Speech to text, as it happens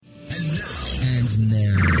begins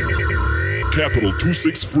now. Capital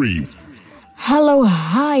 263. Hello,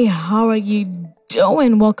 hi, how are you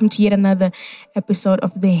doing? Welcome to yet another episode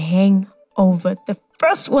of The Hangover, the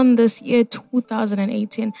first one this year,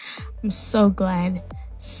 2018. I'm so glad,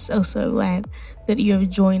 so glad that you have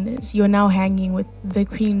joined us. You're now hanging with the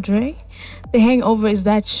Queen Dre. The Hangover is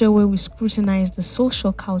that show where we scrutinize the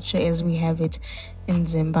social culture as we have it in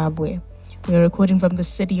Zimbabwe. We are recording from the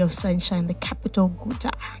city of sunshine, the capital,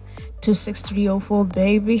 Guta. 26304,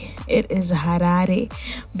 baby. It is Harare.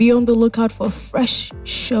 Be on the lookout for a fresh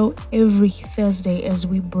show every Thursday as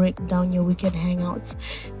we break down your weekend hangouts.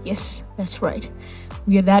 Yes, that's right.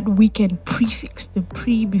 We are that weekend prefix, the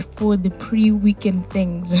before the pre-weekend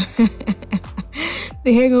things.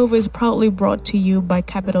 The Hangover is proudly brought to you by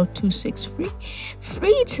Capital 263.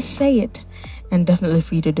 Free to say it, and definitely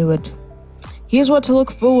free to do it. Here's what to look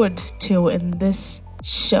forward to in this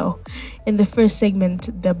show. In the first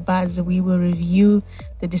segment, The Buzz, we will review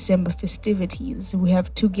the December festivities. We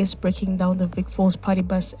have two guests breaking down the Vic Falls Party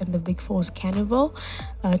Bus and the Vic Falls Carnival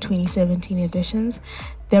 2017 editions.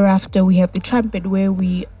 Thereafter, we have the Trumpet, where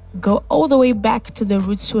we go all the way back to the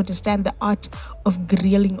roots to understand the art of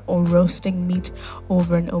grilling or roasting meat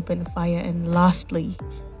over an open fire. And lastly,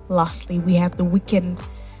 we have the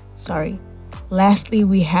Lastly,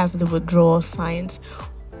 we have the withdrawal science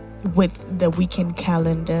with the weekend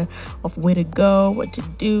calendar of where to go, what to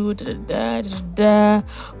do,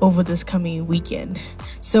 over this coming weekend.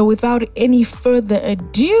 So without any further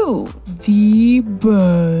ado, The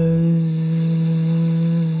Buzz.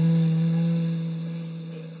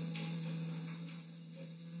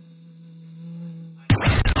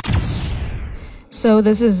 So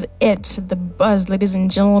this is it, The Buzz, ladies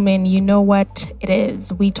and gentlemen. You know what it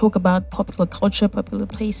is. We talk about popular culture, popular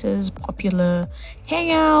places, popular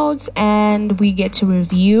hangouts, and we get to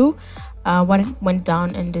review what went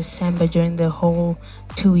down in December during the whole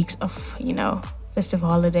 2 weeks of, festive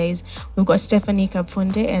holidays. We've got Stephanie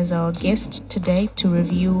Kapfunde as our guest today to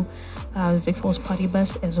review the Vic Falls Party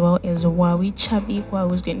Bus, as well as Wawwie Chabikwa,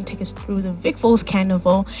 who's going to take us through the Vic Falls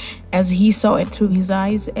Carnival as he saw it through his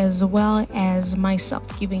eyes, as well as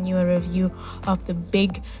myself giving you a review of the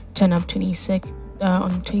big turn-up on the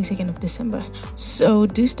 22nd of December. So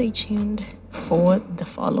do stay tuned for the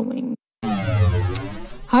following.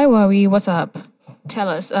 Hi Wawwie, what's up? Tell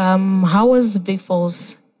us, how was the Vic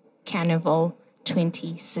Falls Carnival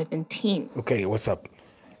 2017? Okay, what's up?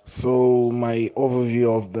 So my overview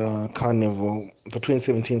of the carnival, the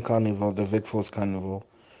 2017 carnival, the Vic Falls Carnival.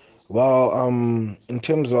 Well, in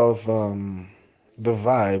terms of the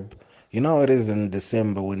vibe, it is in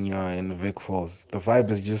December when you're in Vic Falls. The vibe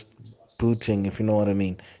is just booting, if you know what I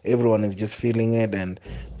mean. Everyone is just feeling it, and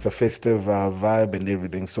it's a festive vibe and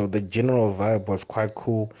everything. So the general vibe was quite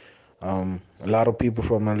cool. A lot of people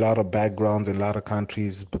from a lot of backgrounds, a lot of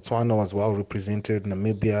countries. Botswana was well represented,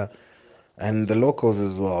 Namibia, and the locals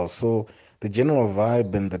as well. So the general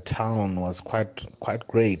vibe in the town was quite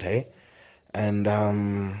great, hey? And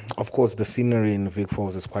of course the scenery in Vic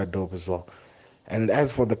Falls is quite dope as well. And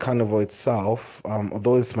as for the carnival itself,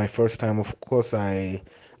 although it's my first time, of course I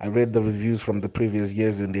read the reviews from the previous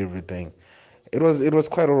years and everything. It was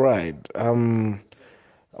quite alright.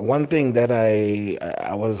 One thing that I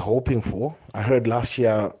was hoping for, I heard last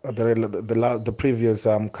year, the previous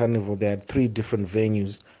carnival, they had 3 different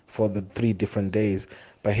venues for the 3 different days.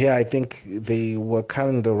 But here I think they were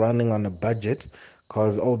kind of running on a budget,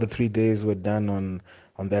 because all the 3 days were done on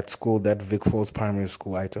that school, that Vic Falls Primary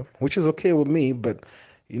School item, which is okay with me. But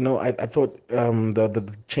I thought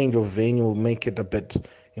the change of venue will make it a bit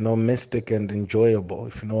mystic and enjoyable,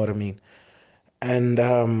 if you know what I mean. And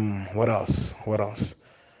what else?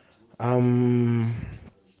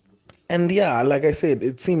 And yeah, like I said,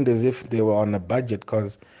 it seemed as if they were on a budget,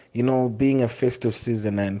 because, being a festive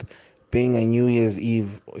season and being a New Year's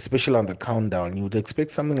Eve, especially on the countdown, you would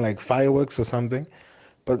expect something like fireworks or something.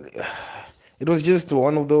 But it was just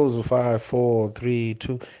one of those 5, 4, 3,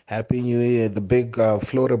 2, Happy New Year, the big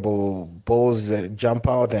floatable balls that jump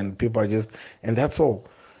out and people are just, and that's all.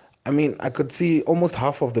 I mean, I could see almost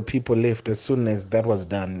half of the people left as soon as that was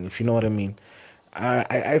done, if you know what I mean.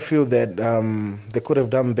 I feel that they could have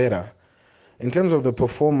done better. In terms of the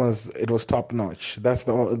performance, it was top notch. That's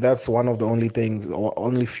one of the only things, or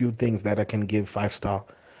only few things, that I can give 5-star.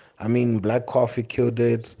 I mean, Black Coffee killed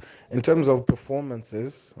it. In terms of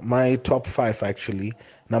performances, my top 5 actually.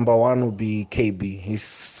 Number 1 would be KB. He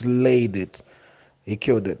slayed it. He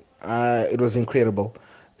killed it. It was incredible.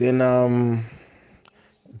 Then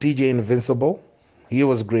DJ Invincible, he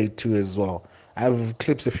was great too as well. I have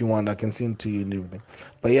clips if you want, I can send to you and everything.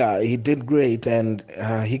 But yeah, he did great, and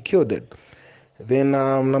he killed it. Then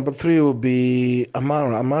number three will be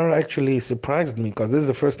Amara. Amara actually surprised me because this is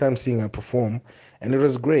the first time seeing her perform, and it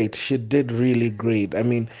was great. She did really great. I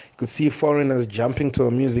mean, you could see foreigners jumping to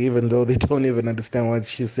her music even though they don't even understand what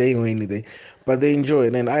she's saying or anything, but they enjoy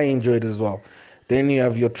it, and I enjoyed it as well. Then you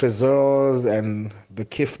have your Trezors and the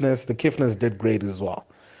Kifness. The Kifness did great as well.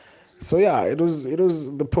 So yeah, it was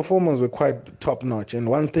the performers were quite top notch. And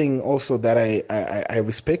one thing also that I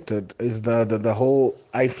respected is the whole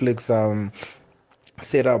iFlix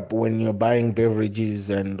set up when you're buying beverages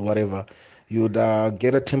and whatever. You'd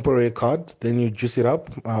get a temporary card, then you juice it up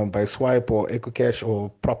by swipe or Eco Cash or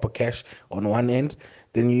proper cash on one end.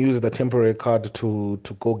 Then you use the temporary card to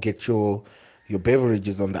go get your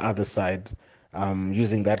beverages on the other side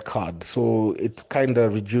using that card. So it kind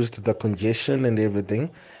of reduced the congestion and everything.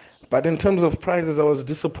 But in terms of prices, I was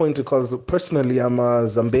disappointed because personally I'm a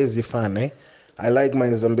Zambezi fan. I like my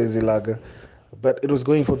Zambezi lager, but it was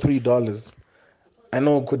going for $3. I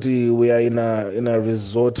know Kuti, we are in a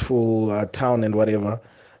resortful town and whatever,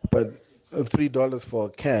 but $3 for a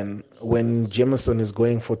can when Jameson is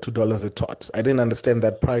going for $2 a tot. I didn't understand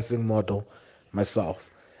that pricing model myself.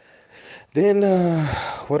 Then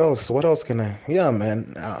what else? What else can I? Yeah,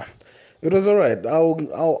 man, it was all right.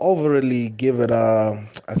 I'll overly give it a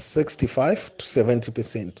 65 to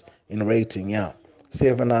 70% in rating. Yeah,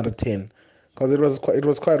 7 out of 10, because it was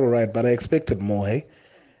quite all right, but I expected more. Hey,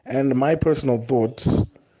 and my personal thought,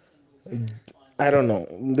 I don't know.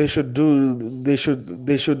 They should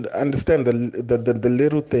understand the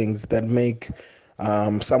little things that make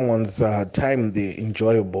someone's time there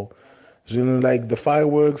enjoyable. You know, like the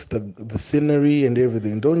fireworks, the scenery and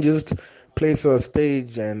everything. Don't just place a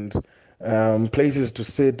stage and places to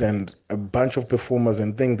sit and a bunch of performers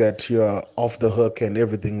and think that you're off the hook and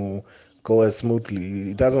everything will go as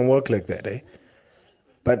smoothly. It doesn't work like that, eh?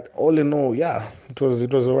 But all in all, yeah, it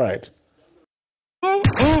was all right.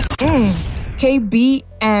 KB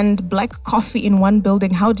and black coffee in one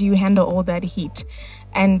building. How do you handle all that heat?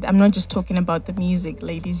 And I'm not just talking about the music,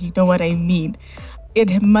 ladies. You know what I mean.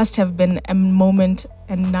 It must have been a moment,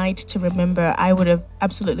 a night to remember. I would have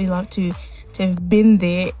absolutely loved to have been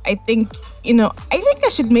there. I think I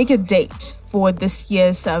should make a date for this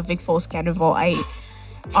year's Vic Falls Carnival. I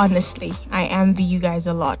envy you guys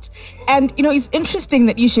a lot. And, it's interesting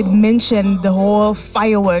that you should mention the whole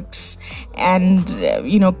fireworks and,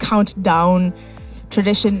 countdown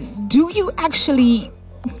tradition. Do people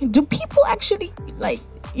actually, I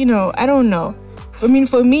don't know. I mean,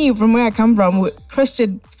 for me, from where I come from, we're a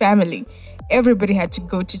Christian family, everybody had to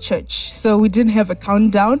go to church. So we didn't have a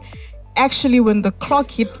countdown. Actually, when the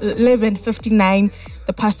clock hit 11:59,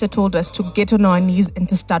 the pastor told us to get on our knees and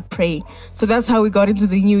to start praying. So that's how we got into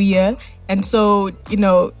the new year. And so,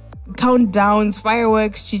 countdowns,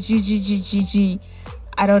 fireworks, GG.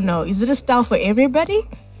 I don't know. Is it a style for everybody?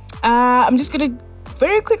 I'm just going to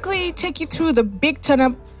very quickly take you through the big turn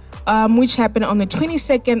up, which happened on the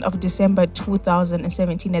 22nd of December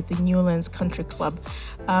 2017 at the Newlands Country Club.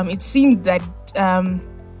 It seemed that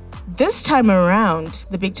this time around,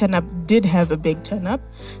 the big turn up did have a big turn up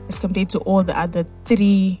as compared to all the other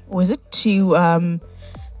two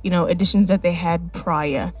editions that they had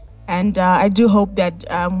prior. And I do hope that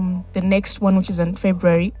the next one, which is in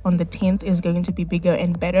February on the 10th, is going to be bigger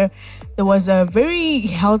and better. There was a very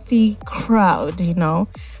healthy crowd,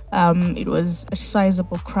 It was a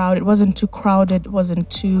sizable crowd. It wasn't too crowded. It wasn't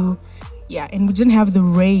too... Yeah, and we didn't have the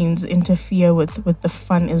rains interfere with the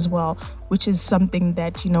fun as well, which is something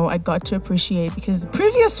that, I got to appreciate, because the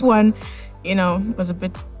previous one, was a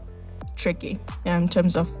bit tricky in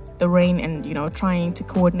terms of the rain and, trying to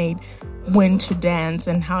coordinate when to dance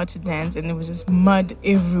and how to dance, and it was just mud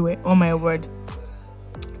everywhere. Oh my word.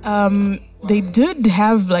 They did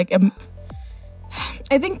have I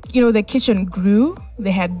think, the kitchen grew.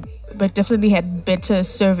 But definitely had better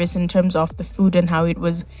service in terms of the food and how it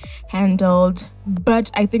was handled. But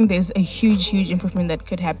I think there's a huge improvement that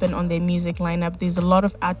could happen on their music lineup. There's a lot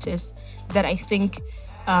of artists that I think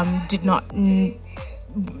did not know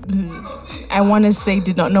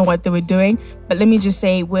what they were doing. But let me just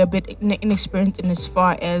say, we're a bit inexperienced in as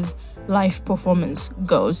far as live performance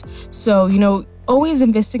goes. So, always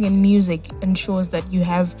investing in music ensures that you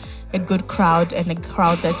have a good crowd and a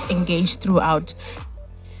crowd that's engaged throughout.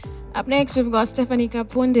 Up next, we've got Stephanie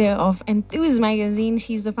Kapfunde of Enthuse Magazine.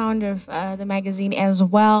 She's the founder of the magazine, as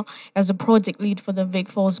well as a project lead for the Vic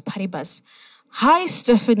Falls Party bus. Hi,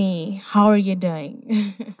 Stephanie. How are you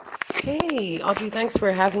doing? Hey, Audrey, thanks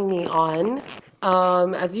for having me on.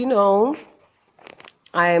 As you know,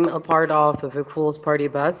 I'm a part of the Vic Falls Party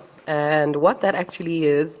bus, and what that actually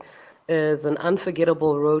is is an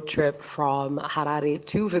unforgettable road trip from Harare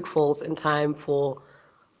to Vic Falls in time for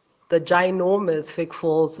the ginormous Vic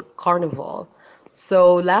Falls Carnival.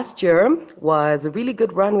 So last year was a really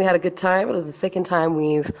good run. We had a good time. It was the second time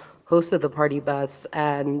we've hosted the party bus,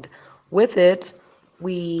 and with it,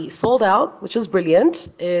 we sold out, which was brilliant.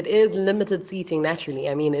 It is limited seating, naturally.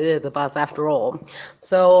 I mean, it is a bus after all.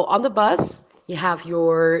 So on the bus, you have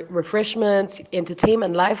your refreshments,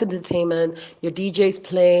 entertainment, live entertainment, your DJ's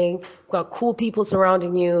playing, you've got cool people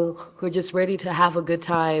surrounding you who are just ready to have a good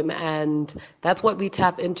time. And that's what we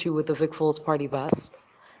tap into with the Vic Falls Party Bus.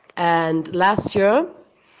 And last year,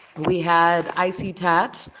 we had Icy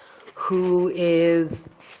Tat, who is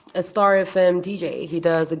a Star FM DJ. He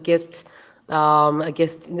does a guest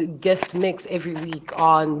mix every week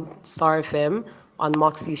on Star FM on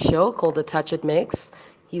Moxie's show called the Touch It Mix.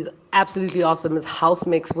 He's absolutely awesome. His house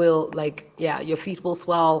mix will, your feet will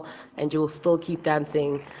swell and you'll still keep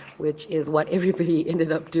dancing, which is what everybody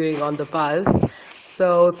ended up doing on the bus.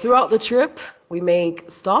 So throughout the trip, we make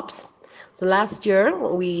stops. So last year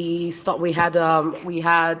we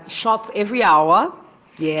had shots every hour.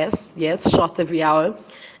 Yes, shots every hour.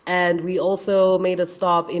 And we also made a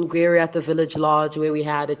stop in Gweri at the Village Lodge where we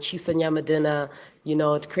had a Chisanyama dinner,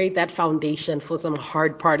 to create that foundation for some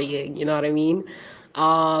hard partying, you know what I mean?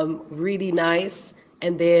 Really nice.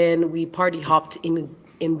 And then we party hopped in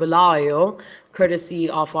Bulawayo, courtesy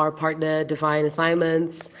of our partner Divine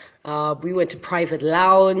Assignments. We went to private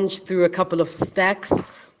lounge, threw a couple of stacks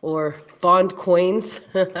or bond coins.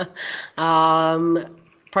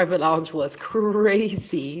 Private lounge was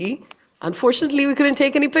crazy. Unfortunately, we couldn't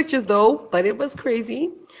take any pictures though, but it was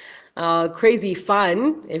crazy. Crazy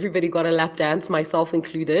fun. Everybody got a lap dance, myself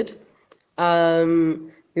included.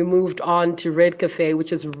 We moved on to Red Cafe,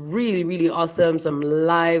 which is really, really awesome. Some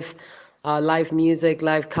live music,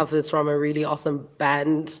 live covers from a really awesome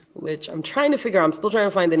band, which I'm still trying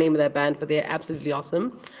to find the name of that band, but they're absolutely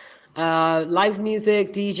awesome. Live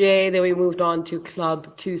music, DJ. Then we moved on to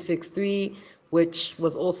Club 263, which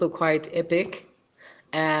was also quite epic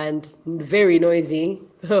and very noisy,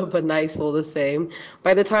 but nice all the same.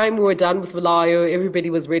 By the time we were done with Bulawayo, everybody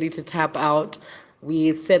was ready to tap out.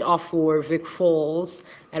 We set off for Vic Falls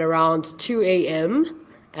at around 2 a.m.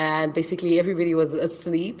 and basically everybody was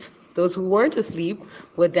asleep. Those who weren't asleep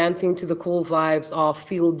were dancing to the cool vibes of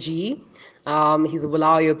Field G. He's a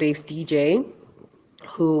Bulawayo-based DJ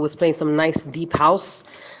who was playing some nice deep house.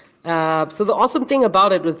 So the awesome thing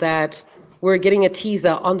about it was that we're getting a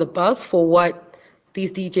teaser on the bus for what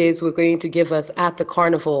these DJs were going to give us at the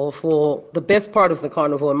carnival, for the best part of the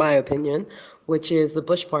carnival, in my opinion, which is the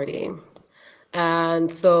bush party. And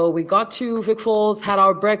so we got to Vic Falls, had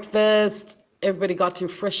our breakfast, everybody got to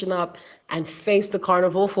freshen up and face the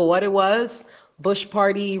carnival for what it was. Bush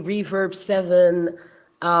party, Reverb 7,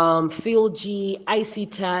 Field G, Icy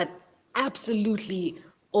Tat, absolutely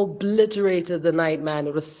obliterated the night, man.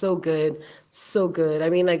 It was so good, so good. I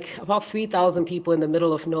mean, about 3,000 people in the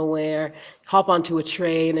middle of nowhere, hop onto a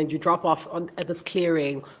train and you drop off at this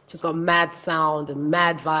clearing. Just got mad sound and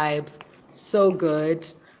mad vibes. So good.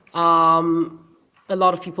 A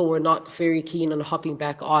lot of people were not very keen on hopping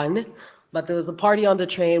back on, but there was a party on the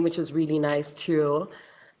train, which was really nice too.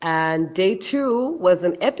 And day 2 was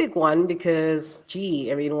an epic one because,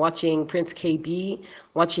 watching Prince KB,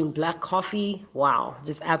 watching Black Coffee, wow,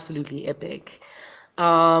 just absolutely epic.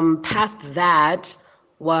 Past that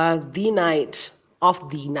was the night of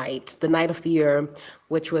the year,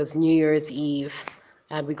 which was New Year's Eve.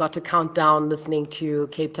 And we got to count down listening to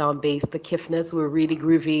Cape Town-based The Kiffness. We were really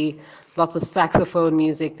groovy, lots of saxophone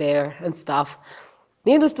music there and stuff.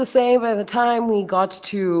 Needless to say, by the time we got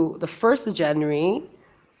to the 1st of January,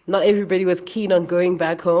 not everybody was keen on going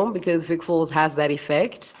back home because Vic Falls has that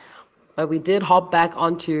effect. But we did hop back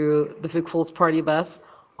onto the Vic Falls Party Bus,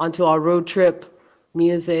 onto our road trip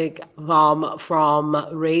music from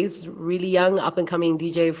Ray's really young up-and-coming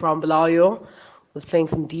DJ from Bulawayo. Was playing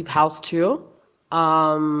some deep house too.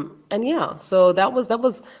 So that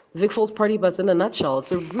was Vic Falls Party Bus in a nutshell.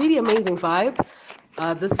 It's a really amazing vibe.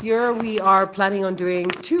 This year we are planning on doing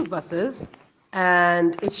 2 buses,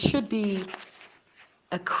 and it should be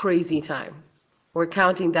a crazy time. We're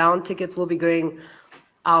counting down. Tickets will be going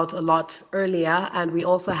out a lot earlier, and we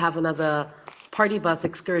also have another party bus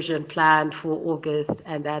excursion planned for August,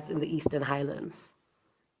 and that's in the Eastern Highlands.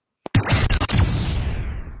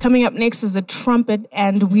 Coming up next is the trumpet,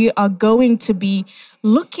 and we are going to be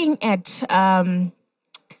looking at,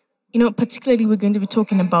 particularly we're going to be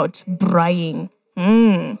talking about braaiing.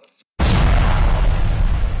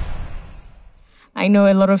 I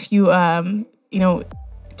know a lot of you,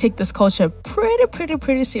 take this culture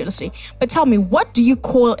pretty seriously. But tell me, what do you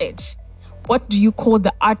call it what do you call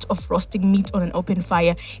the art of roasting meat on an open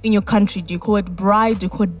fire in your country? Do you call it braai? Do you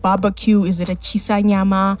call it barbecue? Is it a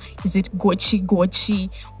chisanyama? Is it gochi?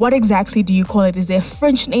 What exactly do you call it? Is there a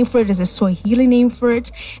French name for it? Is there a Swahili name for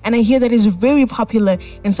it? And I hear that it's very popular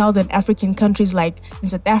in Southern African countries like in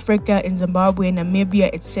South Africa, in Zimbabwe, Namibia,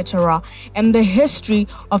 etc. And the history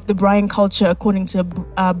of the braai culture, according to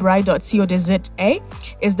braai.co.za,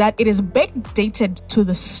 is that it is backdated to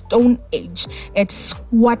the Stone Age at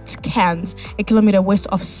Squatkans, a kilometer west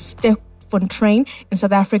of Steph in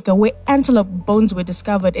South Africa, where antelope bones were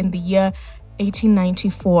discovered in the year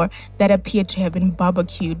 1894 that appeared to have been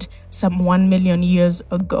barbecued some 1 million years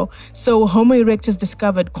ago. So Homo erectus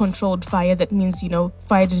discovered controlled fire. That means,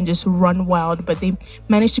 fire doesn't just run wild, but they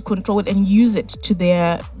managed to control it and use it to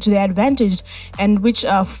their advantage, and which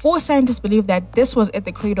 4 scientists believe that this was at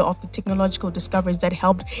the cradle of the technological discoveries that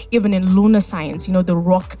helped even in lunar science, the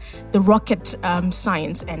rocket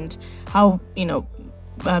science, and how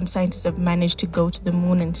scientists have managed to go to the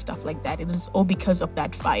moon and stuff like that. It is all because of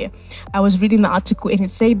that fire. I was reading the article and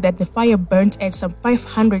it said that the fire burnt at some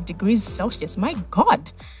 500 degrees Celsius. My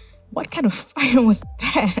God, what kind of fire was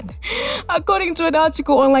that? According to an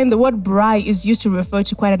article online, the word braai is used to refer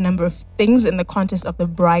to quite a number of things in the context of the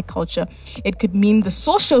braai culture. It could mean the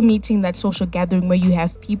social meeting, that social gathering where you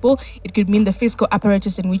have people. It could mean the physical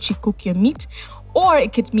apparatus in which you cook your meat. Or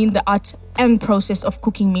it could mean the art and process of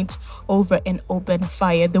cooking meat over an open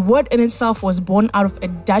fire. The word in itself was born out of a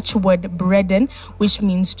Dutch word breden, which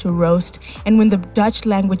means to roast. And when the Dutch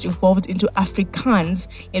language evolved into Afrikaans,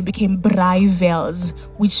 it became braaivels,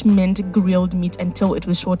 which meant grilled meat, until it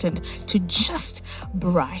was shortened to just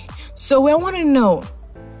braai. So I want to know,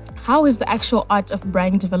 how has the actual art of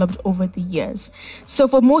braaing developed over the years? So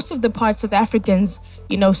for most of the parts, South Africans,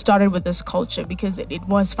 started with this culture because it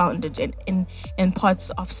was founded in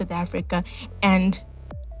parts of South Africa, and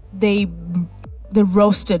they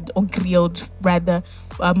roasted or grilled rather,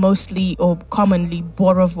 mostly or commonly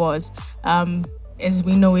boerewors, as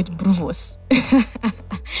we know it, bruvos.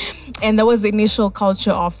 And that was the initial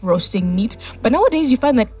culture of roasting meat. But nowadays you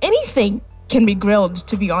find that anything can be grilled,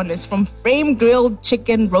 to be honest, from frame grilled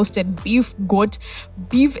chicken, roasted beef, goat,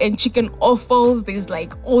 beef and chicken offals. There's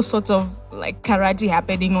all sorts of karate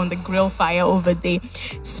happening on the grill fire over there.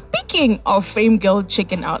 Speaking of frame grilled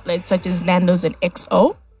chicken outlets such as Nando's and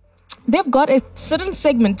XO, they've got a certain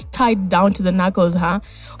segment tied down to the knuckles, huh?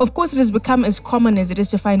 Of course, it has become as common as it is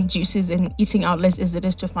to find juices in eating outlets as it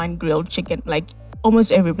is to find grilled chicken,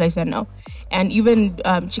 almost every place I know. And even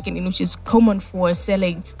Chicken Inn, which is common for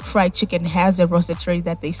selling fried chicken, has a rotisserie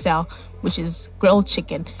that they sell, which is grilled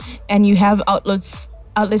chicken. And you have outlets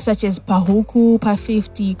such as Pahuku,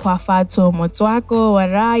 Pa50, Kwafatso, Motswako,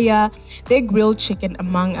 Waraya. They grill chicken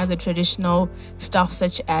among other traditional stuff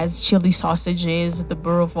such as chili sausages, the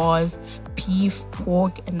boerewors, beef,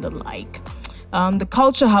 pork, and the like. The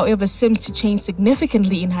culture, however, seems to change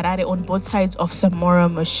significantly in Harare on both sides of Samora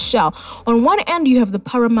Machel. On one end, you have the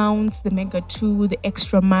Paramounts, the Mega 2, the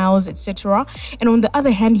Extra Miles, etc. And on the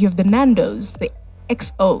other hand, you have the Nandos, the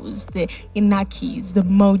XOs, the Inakis, the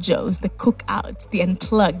Mojos, the Cookouts, the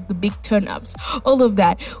Unplugged, the Big Turn-Ups, all of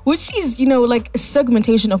that, which is, a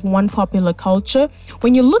segmentation of one popular culture.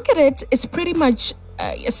 When you look at it, it's pretty much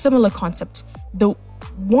a similar concept. The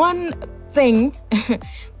one thing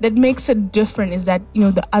that makes it different is that,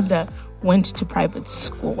 the other went to private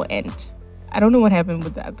school, and I don't know what happened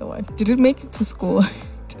with the other one. Did it make it to school?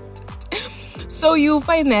 So you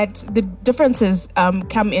find that the differences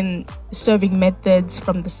come in serving methods,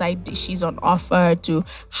 from the side dishes on offer to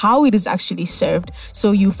how it is actually served.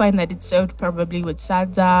 So you find that it's served probably with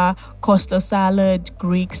salsa, coleslaw salad,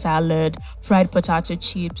 Greek salad, fried potato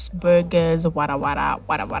chips, burgers,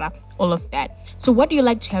 wara, all of that. So what do you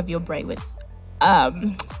like to have your braai with?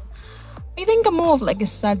 I think I'm more of a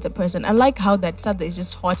salsa person. I like how that salsa is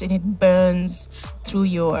just hot and it burns through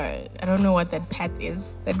your, I don't know what that path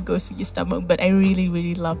is that goes to your stomach, but I really,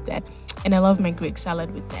 really love that. And I love my Greek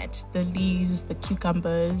salad with that. The leaves, the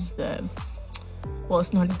cucumbers,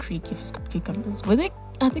 it's not Greek if it's got cucumbers.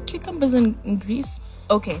 Are the cucumbers in Greece?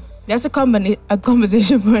 Okay, that's a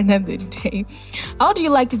conversation for another day. How do you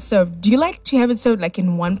like it served? Do you like to have it served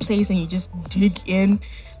in one place and you just dig in?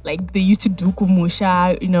 Like they used to do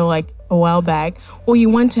kumusha, a while back, or you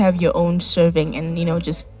want to have your own serving and,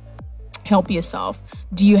 just help yourself.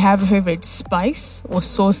 Do you have a favorite spice or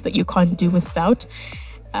sauce that you can't do without?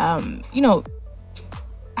 I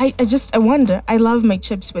I wonder. I love my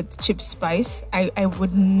chips with chip spice. I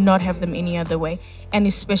would not have them any other way. And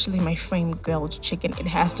especially my frame grilled chicken. It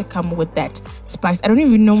has to come with that spice. I don't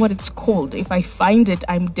even know what it's called. If I find it,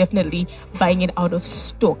 I'm definitely buying it out of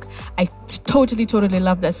stock. I totally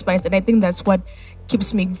love that spice. And I think that's what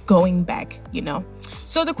keeps me going back, you know.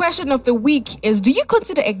 So the question of the week is, do you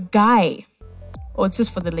consider a guy, or it's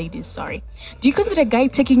just for the ladies, sorry. Do you consider a guy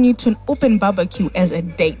taking you to an open barbecue as a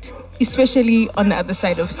date? Especially on the other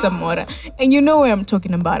side of Samora. And you know where I'm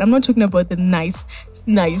talking about. I'm not talking about the nice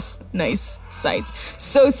sides.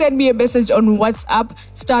 So send me a message on WhatsApp,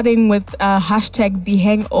 starting with hashtag The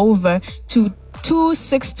Hangover to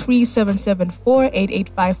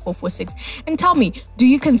 2637748854446, and tell me, do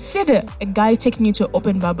you consider a guy taking you to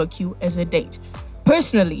open barbecue as a date?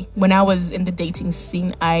 Personally, when I was in the dating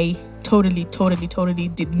scene, I totally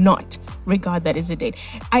did not regard that as a date.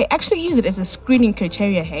 I actually use it as a screening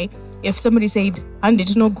criteria. Hey, if somebody said I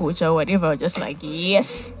did no coach or whatever, just like,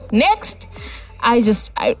 yes, next.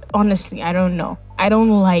 I honestly, I don't know. I don't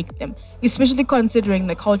like them, especially considering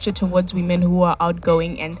the culture towards women who are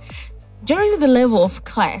outgoing and generally the level of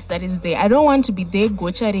class that is there. I don't want to be there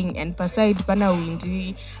gocharing and pasai dipana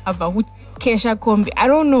windi about kesha kombi. I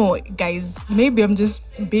don't know, guys. Maybe I'm just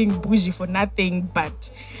being bougie for nothing, but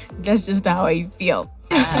that's just how I feel.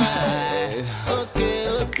 Okay.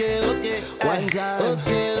 One time.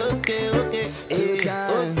 Okay. Two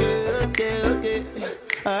times. Okay.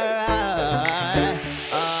 Alright.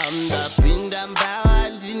 The pindam power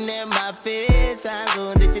in my face. I'm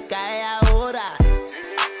going to chikaya ora.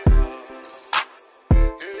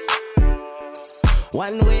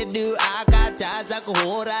 One way do akata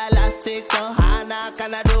zakura lastic to hana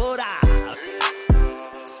kanadora.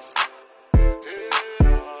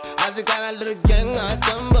 As a kind of little gang, I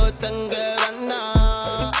stumble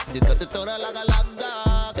tangerana. Dikatora laga laga.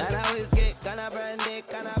 Kana whiskey, kana brandy,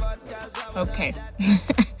 kana vodka. Okay.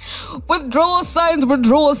 Withdrawal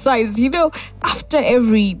signs. You know, after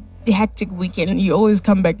every hectic weekend, you always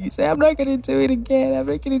come back, you say, I'm not gonna do it again. And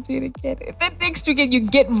then next weekend you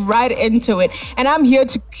get right into it, and I'm here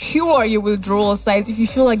to cure your withdrawal signs. If you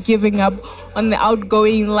feel like giving up on the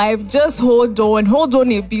outgoing life, just hold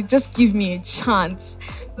on a bit, just give me a chance.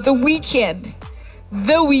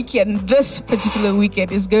 This particular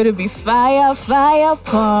weekend is going to be fire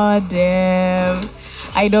party.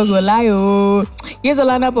 I don't go lie. Here's a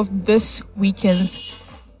lineup of this weekend's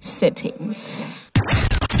settings.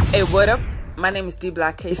 Hey, what up? My name is D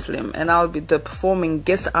Black K Slim, and I'll be the performing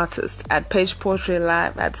guest artist at Page Poetry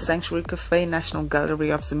Live at Sanctuary Cafe, National Gallery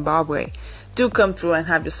of Zimbabwe. Do come through and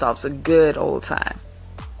have yourselves a good old time.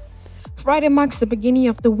 Friday marks the beginning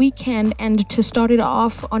of the weekend, and to start it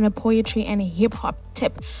off on a poetry and a hip-hop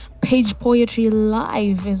tip, Page Poetry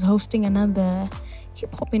Live is hosting another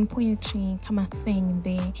hip-hop and poetry thing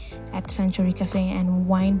there at Sanctuary Cafe and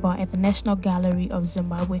Wine Bar at the National Gallery of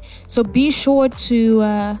Zimbabwe. So be sure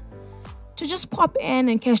to just pop in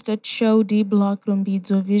and catch that show. D Block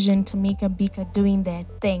Rumbidzo Vision Tamika Bika doing their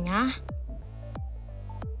thing,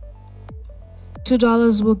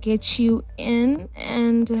 $2 will get you in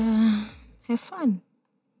and have fun.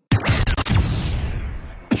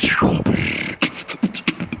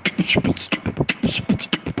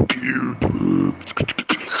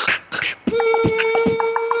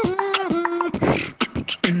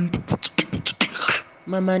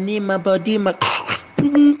 Mama need my body, my.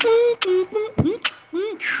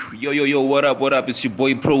 Yo, what up? It's your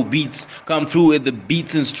boy Pro Beats. Come through at the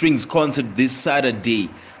Beats and Strings concert this Saturday.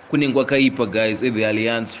 Kuningwa Kaipa, guys, at the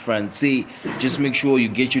Alliance Francais. Just make sure you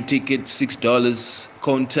get your ticket, $6.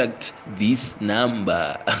 Contact this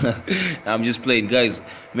number. I'm just playing, guys.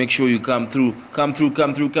 Make sure you come through.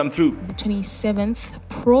 The 27th,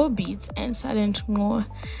 Pro Beats and Silent More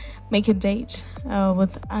make a date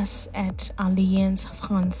with us at Alliance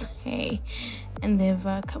Francais. And they have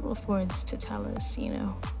a couple of words to tell us,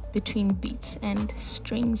 between beats and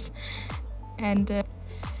strings. And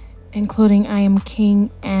including I Am King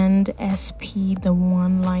and SP, the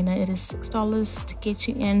one-liner. It is $6 to get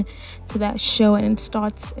you in to that show, and it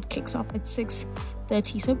kicks off at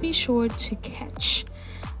 6:30. So be sure to catch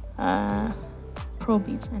Pro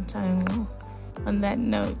Beats and Silent on that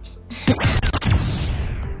note.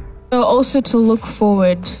 So also to look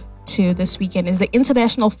forward to this weekend is the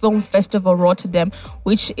International Film Festival Rotterdam,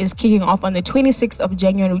 which is kicking off on the 26th of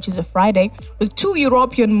January, which is a Friday, with 2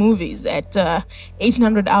 European movies at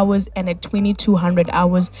 1800 hours and at 2200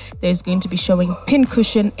 hours. There's going to be showing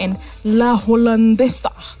Pincushion and La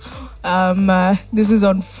Hollandesa. This is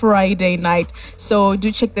on Friday night, so do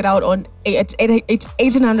check that out at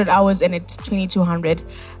 1800 hours and at 2200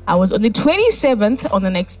 hours. On the 27th, on the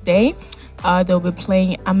next day, They'll be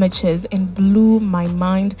playing Amateurs and Blew My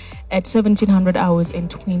Mind at 1700 hours and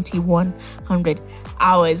 2100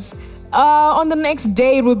 hours. On the next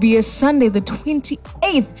day, it will be a Sunday, the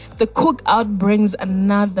 28th. The Cookout brings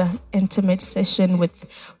another intimate session with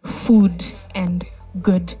food and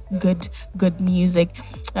good music.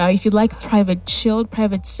 If you like private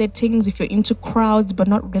settings, if you're into crowds but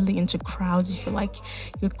not really into crowds, if you like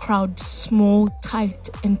your crowd small, tight,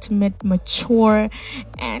 intimate, mature,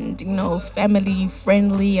 and family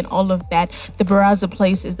friendly and all of that, the Baraza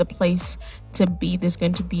place is the place to be. There's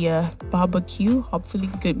going to be a barbecue, hopefully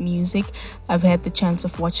good music. I've had the chance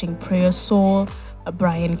of watching Prayer Soul,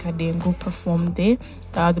 Brian Kadengo performed there.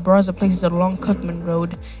 The Baraza place is along Kirkman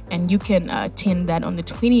Road, and you can attend that on the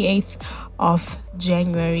 28th of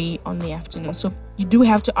January on the afternoon. So you do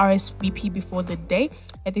have to RSVP before the day.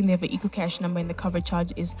 I think they have an EcoCash number, and the cover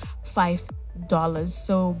charge is $5.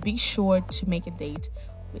 So be sure to make a date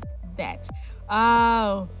with that.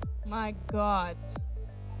 Oh my God.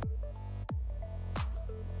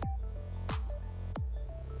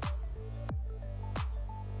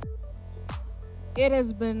 It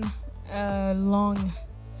has been a long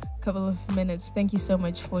couple of minutes. Thank you so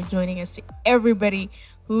much for joining us, to everybody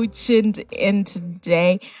who tuned in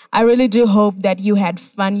today. I really do hope that you had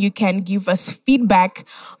fun. You can give us feedback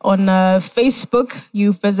on Facebook.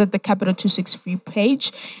 You visit the Capital 263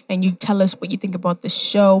 page and you tell us what you think about the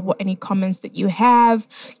show, any comments that you have.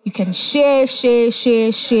 You can share.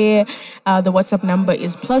 The WhatsApp number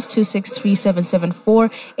is +263 774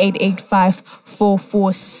 885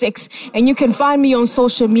 446. And you can find me on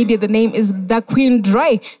social media. The name is The Queen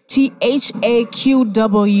Dre,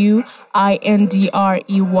 THAQWINDREY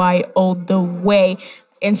all the way.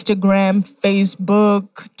 Instagram,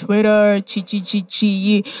 Facebook, Twitter,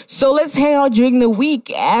 chi. So let's hang out during the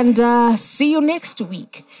week and see you next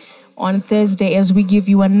week on Thursday as we give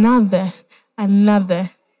you another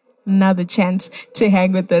chance to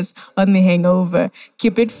hang with us on The Hangover.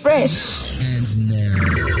 Keep it fresh. And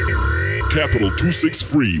now, Capital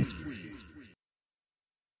 263